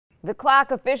The clock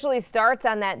officially starts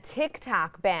on that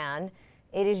TikTok ban.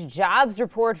 It is Jobs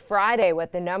Report Friday,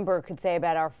 what the number could say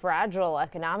about our fragile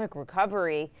economic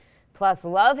recovery. Plus,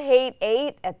 love, hate,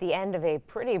 8 at the end of a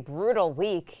pretty brutal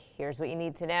week. Here's what you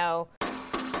need to know.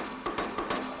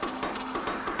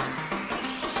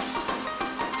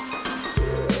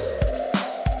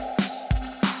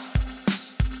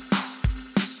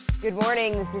 Good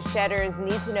morning. This is Cheddar's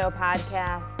Need2Know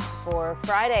podcast for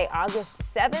Friday, August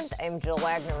 7th. I'm Jill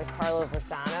Wagner with Carlo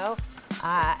Versano.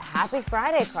 Happy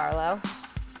Friday, Carlo.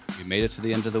 We made it to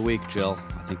the end of the week, Jill.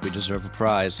 I think we deserve a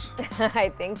prize. I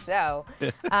think so.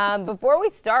 Before we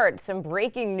start, some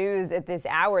breaking news at this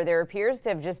hour. There appears to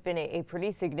have just been a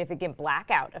pretty significant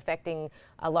blackout affecting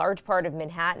a large part of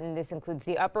Manhattan. This includes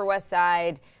the Upper West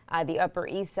Side, the Upper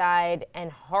East Side,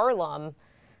 and Harlem.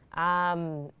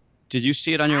 Did you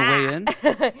see it on your way in?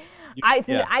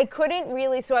 I couldn't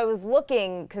really, so I was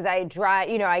looking because I drive,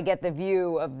 I get the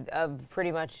view of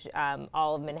pretty much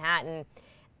all of Manhattan.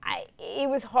 It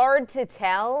was hard to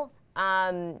tell.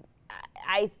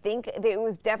 I think it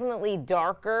was definitely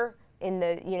darker in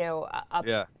the,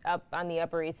 up on the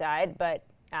Upper East Side, but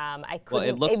I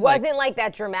couldn't, well, it wasn't like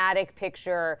that dramatic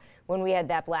picture when we had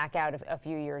that blackout a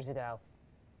few years ago.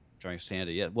 During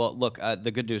Sandy, yeah. Well, look,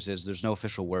 the good news is there's no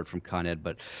official word from Con Ed,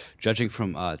 but judging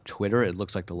from Twitter, it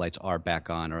looks like the lights are back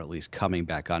on, or at least coming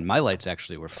back on. My lights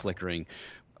actually were flickering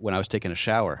when I was taking a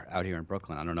shower out here in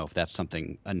Brooklyn. I don't know if that's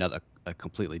something, a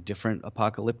completely different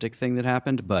apocalyptic thing that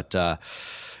happened, but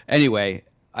anyway,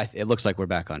 it looks like we're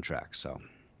back on track, so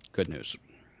good news.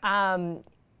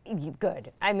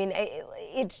 Good. I mean,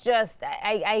 it's just,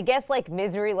 I guess like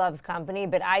misery loves company,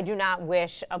 but I do not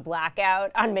wish a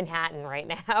blackout on Manhattan right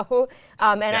now.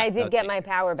 I did get my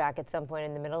power back at some point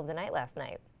in the middle of the night last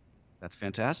night. That's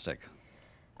fantastic.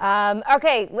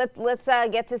 Okay, let's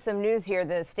get to some news here.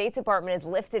 The State Department has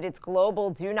lifted its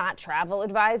global do not travel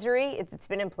advisory. It's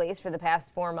been in place for the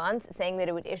past 4 months, saying that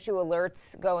it would issue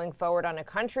alerts going forward on a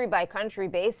country-by-country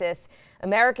basis.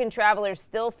 American travelers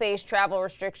still face travel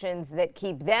restrictions that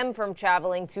keep them from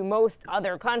traveling to most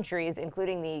other countries,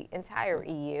 including the entire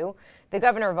EU. The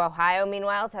governor of Ohio,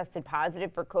 meanwhile, tested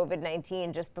positive for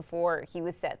COVID-19 just before he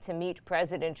was set to meet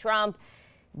President Trump.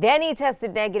 Then he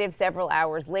tested negative several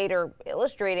hours later,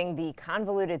 illustrating the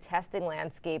convoluted testing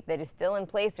landscape that is still in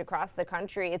place across the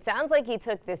country. It sounds like he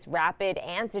took this rapid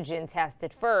antigen test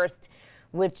at first,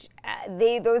 which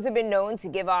those have been known to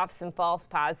give off some false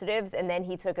positives, and then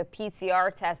he took a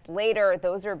PCR test later.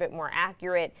 Those are a bit more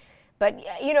accurate. But,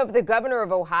 if the governor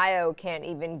of Ohio can't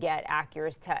even get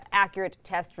accurate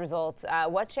test results,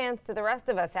 what chance do the rest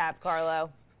of us have, Carlo?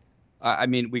 I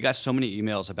mean, we got so many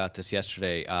emails about this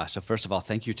yesterday. So first of all,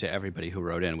 thank you to everybody who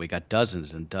wrote in. We got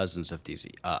dozens and dozens of these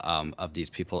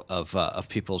people of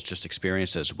people's just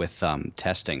experiences with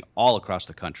testing all across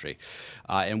the country,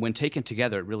 and when taken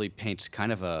together, it really paints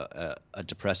kind of a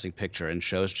depressing picture and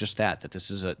shows just that this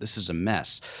is a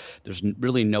mess. There's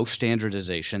really no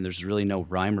standardization. There's really no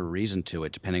rhyme or reason to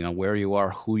it, depending on where you are,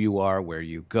 who you are, where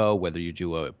you go, whether you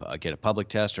do get a public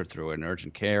test or through an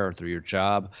urgent care or through your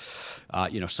job.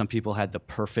 Some people had the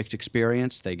perfect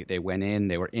experience. They went in,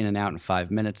 they were in and out in 5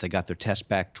 minutes. They got their test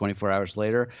back 24 hours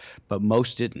later, but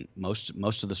most didn't. Most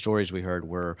of the stories we heard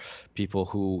were people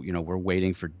who were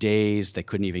waiting for days. They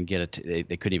couldn't even get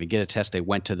a test. They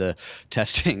went to the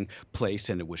testing place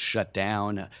and it was shut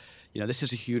down. This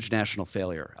is a huge national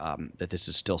failure. That this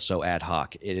is still so ad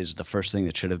hoc. It is the first thing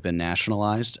that should have been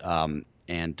nationalized.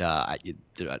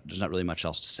 There's not really much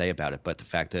else to say about it, but the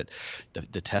fact that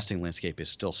the testing landscape is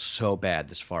still so bad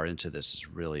this far into this is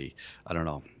really, I don't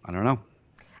know.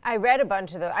 I read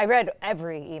I read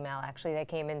every email actually that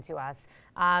came into us.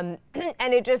 And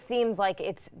it just seems like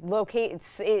it's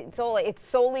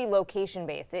solely location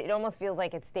based. It almost feels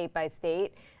like it's state by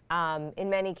state. In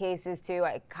many cases too,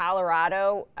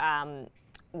 Colorado,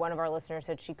 one of our listeners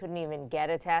said she couldn't even get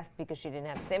a test because she didn't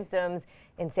have symptoms.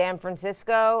 In San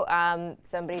Francisco,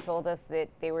 somebody told us that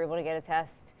they were able to get a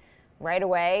test right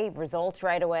away, results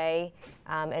right away,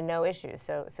 and no issues.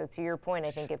 So to your point,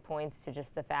 I think it points to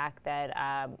just the fact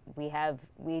that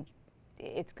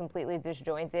it's completely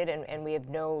disjointed and we have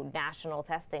no national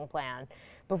testing plan.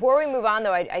 Before we move on,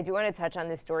 though, I do want to touch on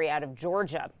this story out of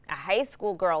Georgia. A high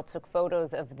school girl took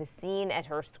photos of the scene at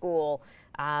her school,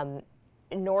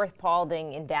 North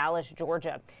Paulding in Dallas,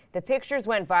 Georgia. The pictures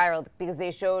went viral because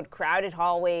they showed crowded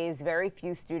hallways, very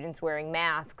few students wearing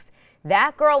masks.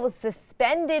 That girl was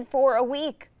suspended for a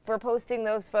week for posting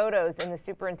those photos, and the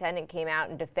superintendent came out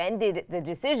and defended the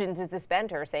decision to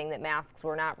suspend her, saying that masks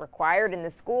were not required in the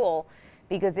school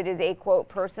because it is a, quote,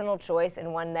 personal choice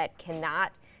and one that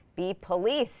cannot be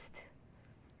policed.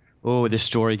 Oh, this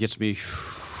story gets me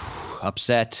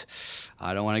upset.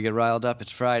 I don't want to get riled up.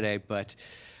 It's Friday, but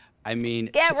I mean,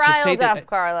 Get to say riled that, up,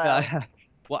 Carlo.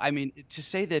 well, I mean, to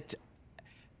say that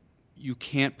you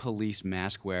can't police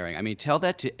mask wearing. I mean, tell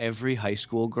that to every high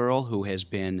school girl who has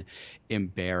been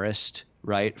embarrassed,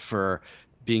 right, for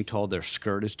being told their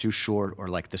skirt is too short or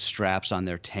like the straps on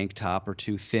their tank top are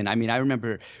too thin. I mean, I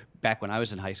remember back when I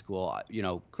was in high school,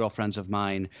 girlfriends of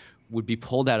mine would be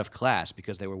pulled out of class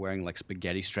because they were wearing like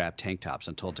spaghetti strap tank tops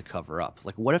and told to cover up.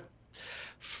 Like, what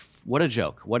a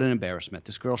joke. What an embarrassment.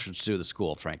 This girl should sue the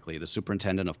school, frankly. The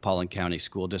superintendent of Paulding County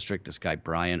School District, this guy,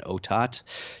 Brian Otot.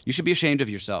 You should be ashamed of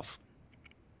yourself.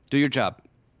 Do your job.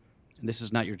 And this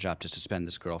is not your job to suspend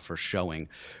this girl for showing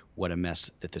what a mess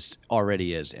that this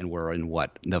already is. And we're in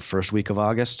what, the first week of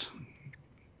August?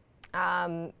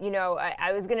 I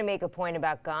was going to make a point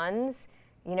about guns,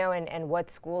 and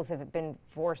what schools have been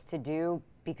forced to do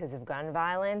because of gun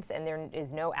violence. And there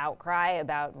is no outcry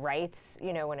about rights,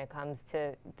 when it comes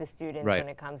to the students, Right. when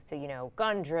it comes to,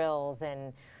 gun drills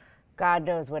and God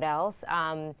knows what else.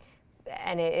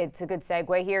 And it's a good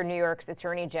segue here. New York's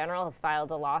Attorney General has filed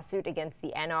a lawsuit against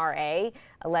the NRA,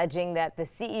 alleging that the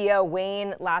CEO,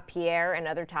 Wayne LaPierre, and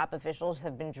other top officials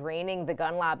have been draining the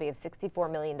gun lobby of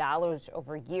 $64 million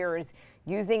over years,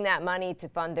 using that money to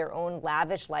fund their own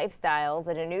lavish lifestyles.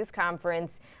 At a news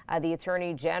conference, the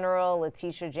Attorney General,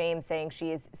 Letitia James, saying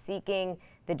she is seeking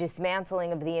the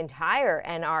dismantling of the entire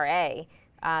NRA,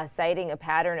 citing a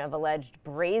pattern of alleged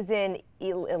brazen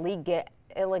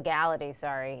illegality,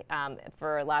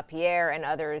 for LaPierre and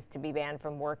others to be banned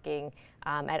from working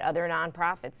at other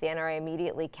nonprofits. The NRA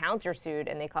immediately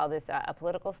countersued, and they call this a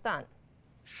political stunt.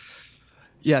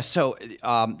 Yeah, so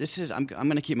I'm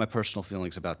going to keep my personal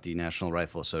feelings about the National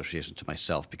Rifle Association to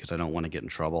myself because I don't want to get in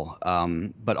trouble.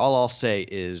 But all I'll say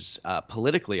is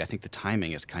politically, I think the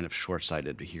timing is kind of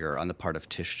short-sighted here on the part of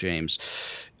Tish James,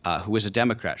 who is a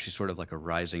Democrat. She's sort of like a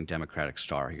rising Democratic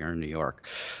star here in New York.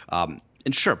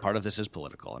 And sure, part of this is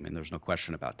political. I mean, there's no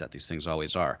question about that. These things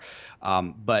always are.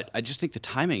 But I just think the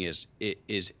timing is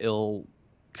ill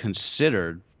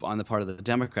considered on the part of the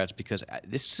Democrats because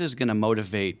this is going to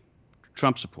motivate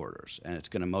Trump supporters and it's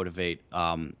going to motivate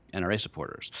NRA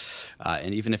supporters.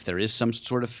 And even if there is some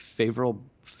sort of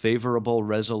favorable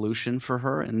resolution for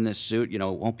her in this suit, it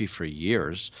won't be for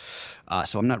years.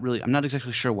 So I'm not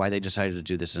exactly sure why they decided to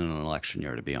do this in an election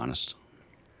year, to be honest.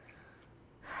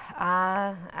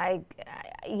 I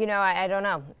don't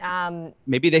know.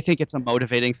 Maybe they think it's a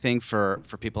motivating thing for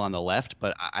people on the left,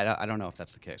 but I don't know if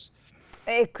that's the case.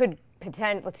 It could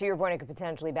to your point, it could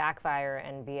potentially backfire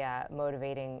and be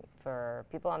motivating for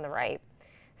people on the right.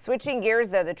 Switching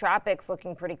gears, though, the tropics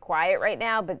looking pretty quiet right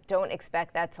now, but don't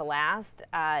expect that to last.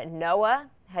 NOAA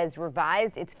has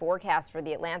revised its forecast for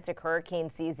the Atlantic hurricane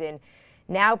season,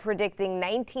 now predicting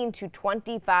 19 to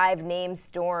 25 named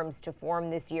storms to form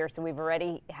this year. So we've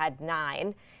already had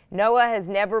 9. NOAA has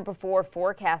never before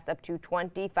forecast up to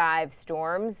 25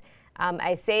 storms.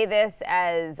 I say this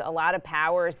as a lot of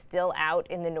power is still out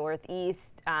in the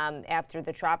Northeast after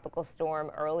the tropical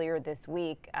storm earlier this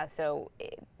week.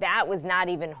 That was not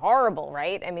even horrible,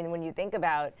 right? I mean, when you think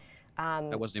about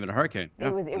that wasn't even a hurricane.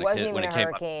 It wasn't even a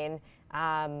hurricane.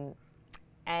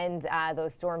 And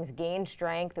those storms gained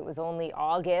strength. It was only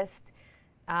August.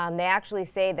 They actually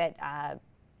say that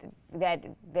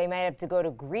they might have to go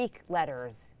to Greek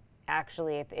letters,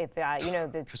 actually, if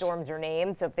the storms are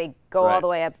named. So if they go all the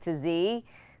way up to Z,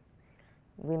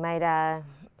 we might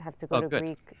have to go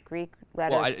to Greek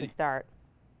letters to start.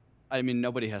 I mean,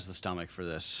 nobody has the stomach for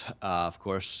this. Of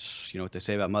course, you know what they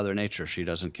say about Mother Nature. She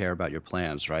doesn't care about your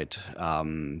plans, right?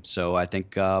 So I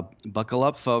think buckle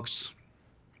up, folks.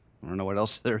 I don't know what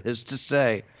else there is to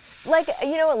say. Like,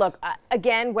 look,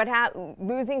 again,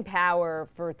 losing power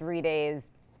for 3 days,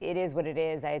 it is what it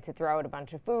is. I had to throw out a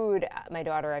bunch of food. My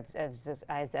daughter, as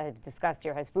I've discussed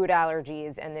here, has food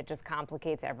allergies, and it just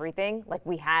complicates everything. Like,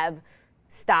 we have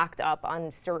stocked up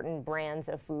on certain brands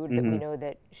of food that we know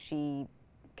that she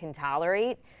can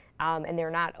tolerate, and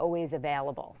they're not always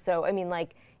available. So, I mean,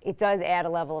 like, it does add a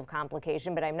level of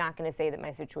complication, but I'm not going to say that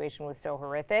my situation was so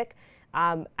horrific.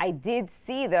 I did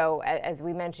see, though, as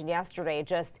we mentioned yesterday,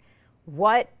 just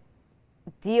what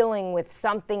dealing with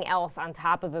something else on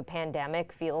top of a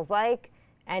pandemic feels like,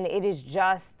 and it is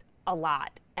just a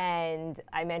lot. And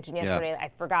I mentioned yesterday, I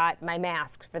forgot my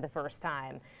masks for the first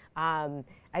time.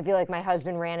 I feel like my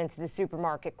husband ran into the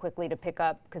supermarket quickly to pick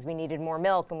up, because we needed more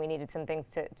milk and we needed some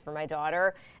things for my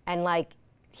daughter. And like,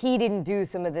 he didn't do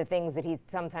some of the things that he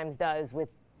sometimes does with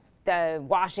the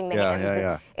washing the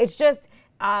hands. It's just,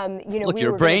 look,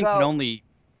 your brain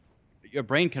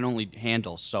can only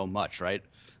handle so much, right?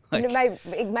 Like,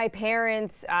 my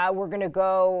parents were going to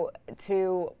go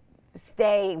to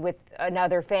stay with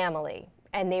another family.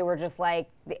 And they were just like,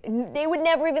 they would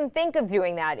never even think of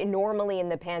doing that normally in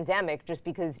the pandemic, just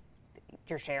because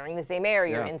you're sharing the same air,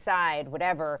 you're inside,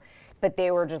 whatever. But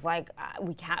they were just like,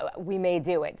 we may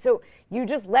do it. So you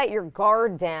just let your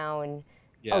guard down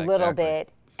a little bit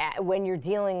when you're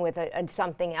dealing with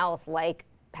something else like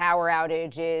power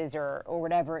outages or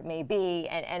whatever it may be.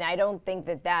 And I don't think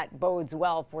that bodes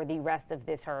well for the rest of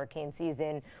this hurricane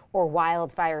season or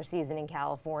wildfire season in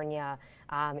California,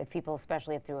 if people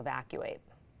especially have to evacuate.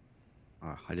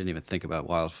 I didn't even think about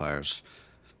wildfires.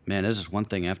 Man, this is one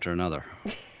thing after another.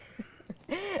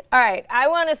 All right, I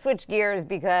want to switch gears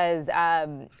because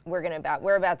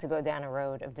we're about to go down a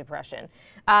road of depression.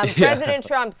 President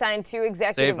Trump signed 2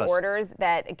 executive orders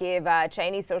that give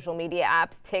Chinese social media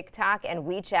apps TikTok and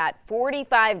WeChat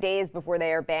 45 days before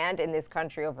they are banned in this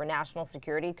country over national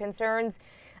security concerns.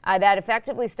 That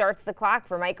effectively starts the clock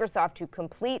for Microsoft to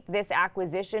complete this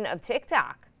acquisition of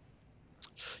TikTok.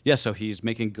 Yeah, so he's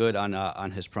making good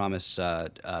on his promise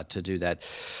to do that.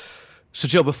 So,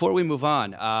 Jill, before we move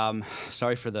on,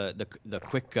 sorry for the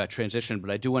quick transition, but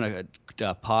I do want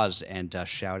to pause and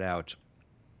shout out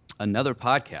another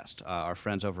podcast, our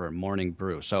friends over at Morning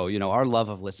Brew. So, our love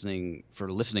of listening to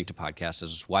podcasts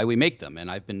is why we make them. And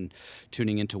I've been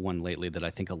tuning into one lately that I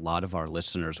think a lot of our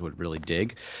listeners would really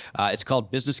dig. It's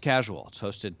called Business Casual. It's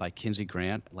hosted by Kinsey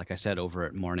Grant, like I said, over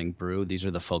at Morning Brew. These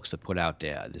are the folks that put out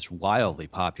this wildly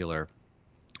popular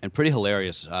and pretty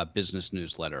hilarious business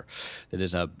newsletter that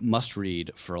is a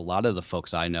must-read for a lot of the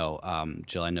folks I know.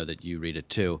 Jill, I know that you read it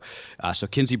too. So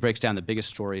Kinsey breaks down the biggest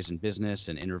stories in business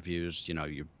and interviews,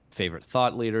 your favorite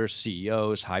thought leaders,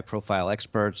 CEOs, high-profile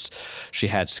experts. She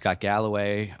had Scott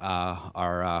Galloway,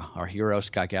 our hero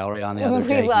Scott Galloway, on the other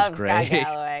day. We love Scott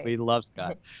Galloway. We love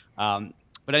Scott.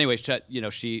 But anyway,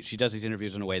 she does these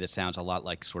interviews in a way that sounds a lot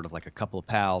like sort of like a couple of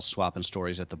pals swapping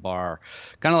stories at the bar,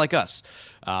 kind of like us.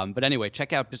 But anyway,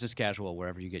 check out Business Casual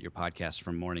wherever you get your podcasts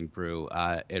from Morning Brew.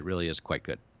 It really is quite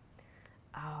good.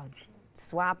 Oh,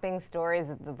 swapping stories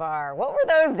at the bar. What were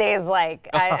those days like?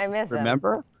 I miss them.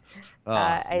 Remember? Oh,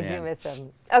 I do miss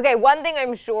them. Okay, one thing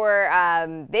I'm sure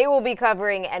they will be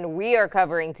covering and we are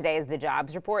covering today is the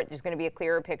jobs report. There's going to be a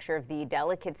clearer picture of the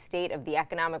delicate state of the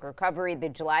economic recovery. The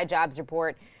July jobs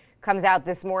report comes out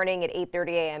this morning at 8:30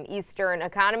 a.m. Eastern.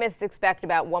 Economists expect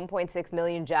about 1.6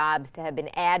 million jobs to have been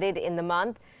added in the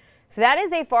month. So that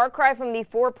is a far cry from the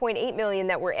 4.8 million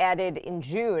that were added in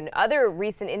June. Other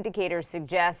recent indicators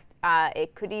suggest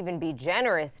it could even be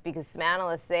generous because some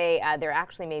analysts say there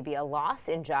actually may be a loss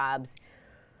in jobs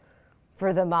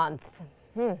for the month.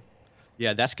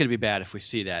 Yeah, that's going to be bad if we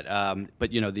see that.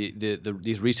 But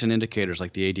these recent indicators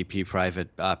like the ADP private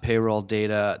payroll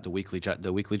data, the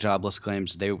weekly jobless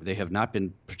claims, they have not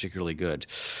been particularly good.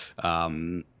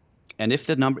 And if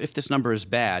this number is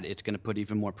bad, it's going to put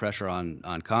even more pressure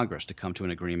on Congress to come to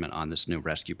an agreement on this new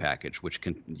rescue package, which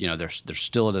can, they're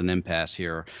still at an impasse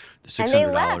here. The $600. And they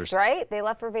left, right? They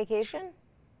left for vacation?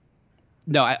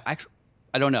 No, I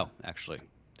don't know actually.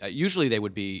 Usually they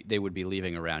would be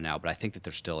leaving around now, but I think that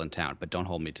they're still in town. But don't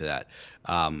hold me to that.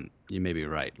 You may be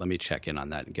right. Let me check in on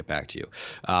that and get back to you.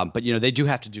 But they do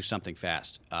have to do something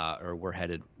fast, or we're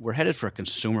headed for a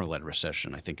consumer-led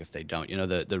recession. I think if they don't,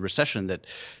 the recession that.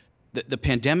 The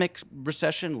pandemic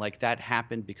recession, like that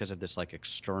happened because of this like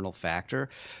external factor.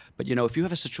 But, if you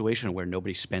have a situation where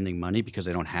nobody's spending money because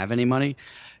they don't have any money,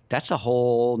 that's a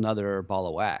whole nother ball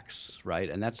of wax, right?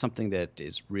 And that's something that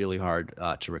is really hard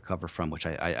to recover from, which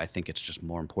I think it's just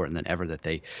more important than ever that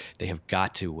they have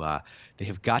got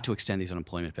to extend these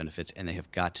unemployment benefits, and they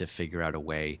have got to figure out a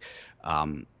way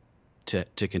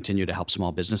to continue to help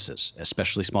small businesses,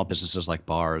 especially small businesses like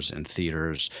bars and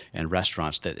theaters and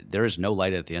restaurants, that there is no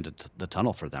light at the end of the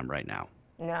tunnel for them right now.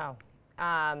 No.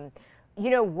 I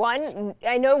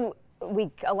know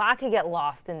a lot could get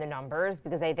lost in the numbers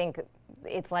because I think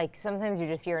it's like sometimes you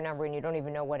just hear a number and you don't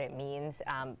even know what it means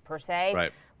per se.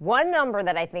 Right. One number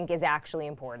that I think is actually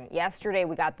important. Yesterday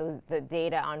we got the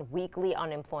data on weekly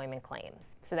unemployment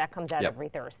claims. So that comes out every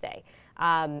Thursday.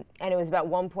 And it was about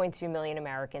 1.2 million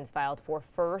Americans filed for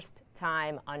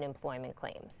first-time unemployment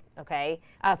claims, okay?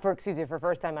 For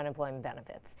first-time unemployment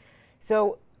benefits.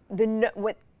 So the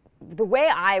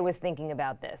way I was thinking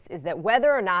about this is that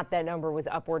whether or not that number was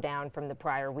up or down from the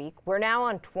prior week, we're now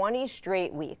on 20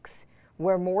 straight weeks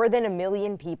where more than 1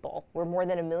 million people, where more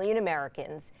than 1 million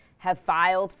Americans have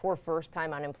filed for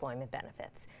first-time unemployment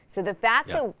benefits. So the fact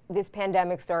that this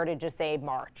pandemic started just say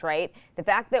March, right? The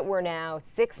fact that we're now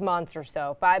 6 months or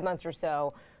so, 5 months or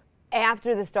so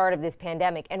after the start of this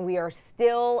pandemic, and we are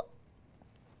still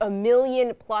 1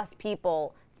 million plus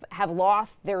people have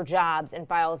lost their jobs and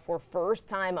filed for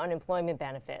first-time unemployment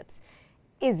benefits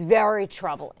is very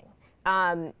troubling.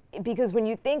 Because when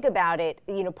you think about it,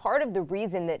 part of the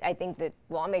reason that I think that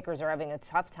lawmakers are having a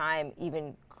tough time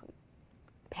even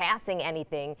passing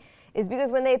anything is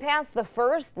because when they passed the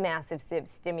first massive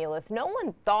stimulus, no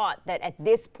one thought that at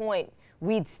this point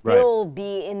we'd still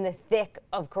be in the thick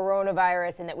of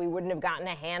coronavirus and that we wouldn't have gotten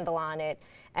a handle on it.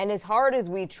 And as hard as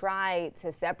we try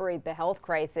to separate the health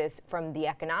crisis from the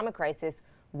economic crisis,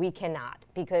 we cannot,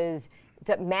 because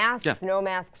masks, no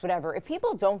masks, whatever. If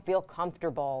people don't feel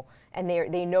comfortable and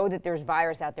they know that there's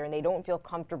virus out there and they don't feel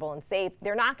comfortable and safe,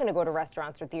 they're not going to go to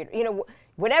restaurants or theater.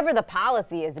 Whatever the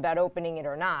policy is about opening it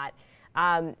or not.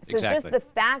 Just the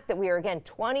fact that we are, again,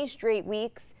 20 straight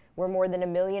weeks where more than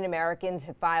 1 million Americans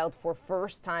have filed for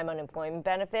first-time unemployment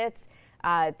benefits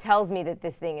tells me that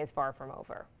this thing is far from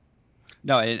over.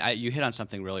 No, and you hit on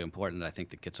something really important, I think,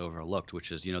 that gets overlooked,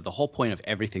 which is, the whole point of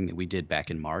everything that we did back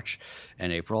in March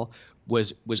and April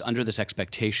was under this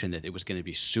expectation that it was going to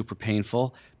be super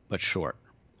painful but short,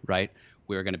 right?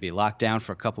 We were going to be locked down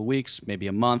for a couple of weeks, maybe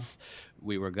a month.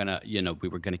 We were going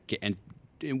to get and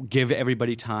give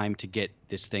everybody time to get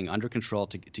this thing under control,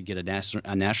 to get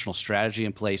a national strategy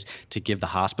in place, to give the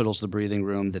hospitals the breathing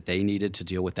room that they needed to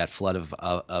deal with that flood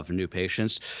of new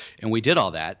patients. And we did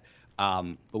all that.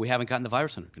 But we haven't gotten the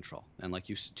virus under control. And like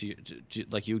you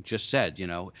just said,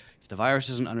 if the virus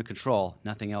isn't under control,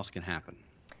 nothing else can happen.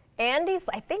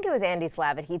 I think it was Andy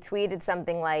Slavitt, he tweeted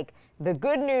something like, the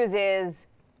good news is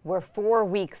we're 4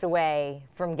 weeks away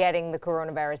from getting the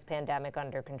coronavirus pandemic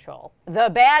under control.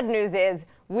 The bad news is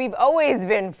we've always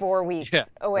been 4 weeks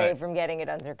away from getting it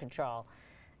under control.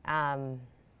 No,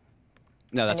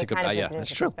 that's a good,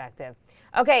 that's true. Perspective.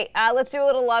 Okay, let's do a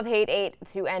little love-hate 8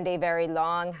 to end a very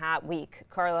long, hot week.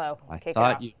 Carlo, kick it off.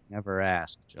 I thought you'd never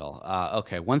ask, Jill.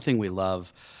 Okay, one thing we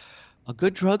love, a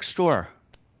good drugstore.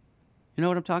 You know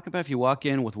what I'm talking about? If you walk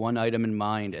in with one item in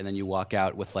mind and then you walk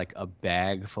out with like a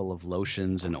bag full of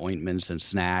lotions and ointments and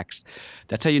snacks,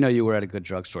 that's how you know you were at a good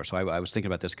drugstore. So I was thinking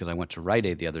about this because I went to Rite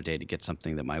Aid the other day to get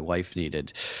something that my wife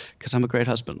needed, because I'm a great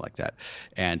husband like that.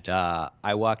 And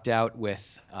I walked out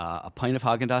with a pint of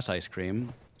Haagen-Dazs ice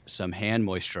cream, some hand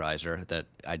moisturizer that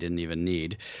I didn't even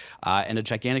need, and a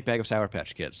gigantic bag of Sour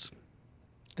Patch Kids.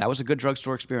 That was a good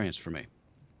drugstore experience for me.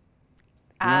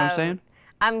 You know what I'm saying?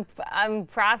 I'm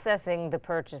processing the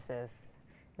purchases.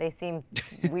 They seem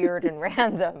weird and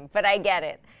random, but I get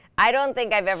it. I don't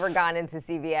think I've ever gone into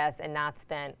CVS and not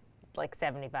spent like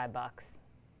 $75. So.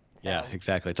 Yeah,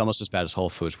 exactly. It's almost as bad as Whole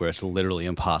Foods, where it's literally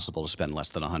impossible to spend less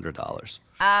than $100.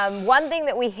 One thing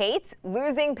that we hate,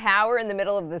 losing power in the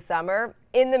middle of the summer,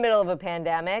 in the middle of a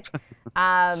pandemic.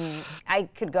 I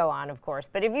could go on, of course,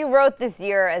 but if you wrote this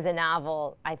year as a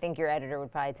novel, I think your editor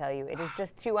would probably tell you it is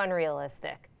just too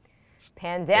unrealistic.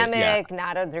 Pandemic,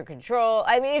 not under control.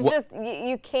 I mean, it's just,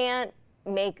 you can't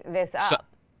make this up.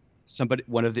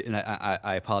 And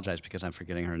I apologize because I'm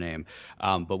forgetting her name,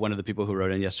 but one of the people who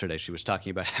wrote in yesterday, she was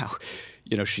talking about how,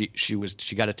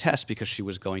 she got a test because she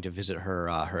was going to visit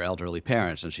her elderly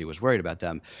parents and she was worried about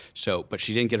them. But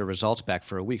she didn't get her results back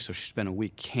for a week, so she spent a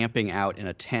week camping out in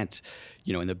a tent,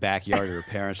 in the backyard of her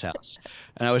parents' house.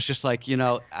 And I was just like,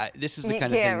 this is the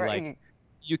kind of thing like.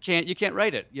 You can't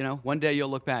write it. One day you'll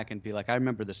look back and be like, I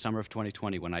remember the summer of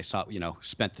 2020 when I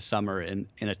spent the summer in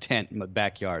a tent in my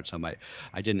backyard. So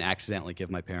I didn't accidentally give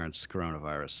my parents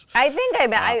coronavirus. I think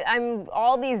I'm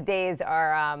all these days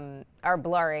are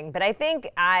blurring, but I think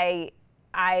I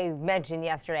mentioned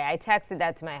yesterday, I texted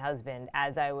that to my husband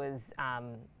as I was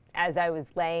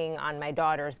laying on my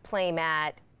daughter's play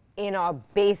mat in our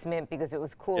basement because it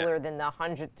was cooler than the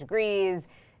 100 degrees.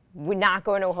 We're not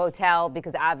going to a hotel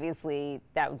because obviously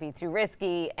that would be too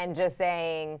risky, and just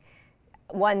saying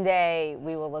one day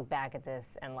we will look back at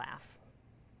this and laugh.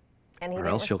 And he or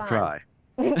else you'll cry.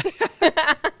 All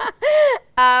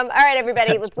right,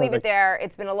 everybody, let's leave it there.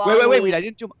 It's been a long week. Wait, I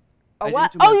didn't do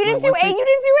what? Oh, you didn't do 8. You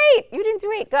didn't do 8. You didn't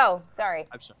do 8. Go. Sorry.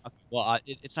 I'm sorry. Okay. Well,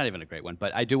 it's not even a great one,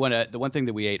 but I do want to. The one thing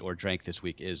that we ate or drank this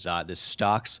week is this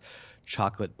Stock's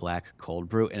chocolate black cold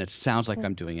brew, and it sounds like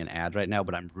I'm doing an ad right now,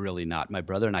 but I'm really not. My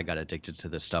brother and I got addicted to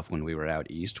this stuff when we were out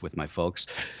east with my folks.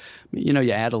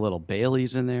 You add a little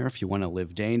Baileys in there if you want to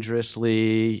live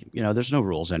dangerously. There's no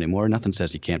rules anymore. Nothing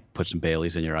says you can't put some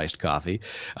Baileys in your iced coffee,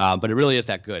 but it really is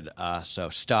that good. So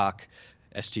Stock,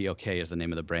 STOK is the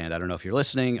name of the brand. I don't know if you're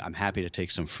listening. I'm happy to take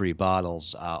some free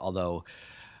bottles, although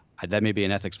that may be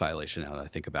an ethics violation now that I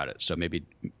think about it. So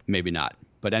maybe not.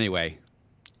 But anyway,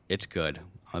 it's good.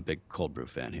 I'm a big cold brew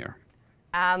fan here.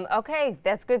 Okay,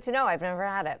 that's good to know. I've never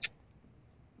had it.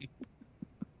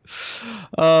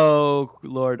 Oh,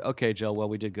 Lord. Okay, Joe. Well,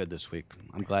 we did good this week.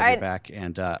 I'm glad All you're right. back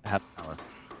and have an hour.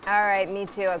 All right, me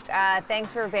too.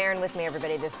 Thanks for bearing with me,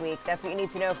 everybody, this week. That's what you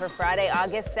need to know for Friday,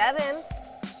 August 7th.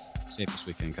 Safe this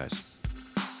weekend, guys.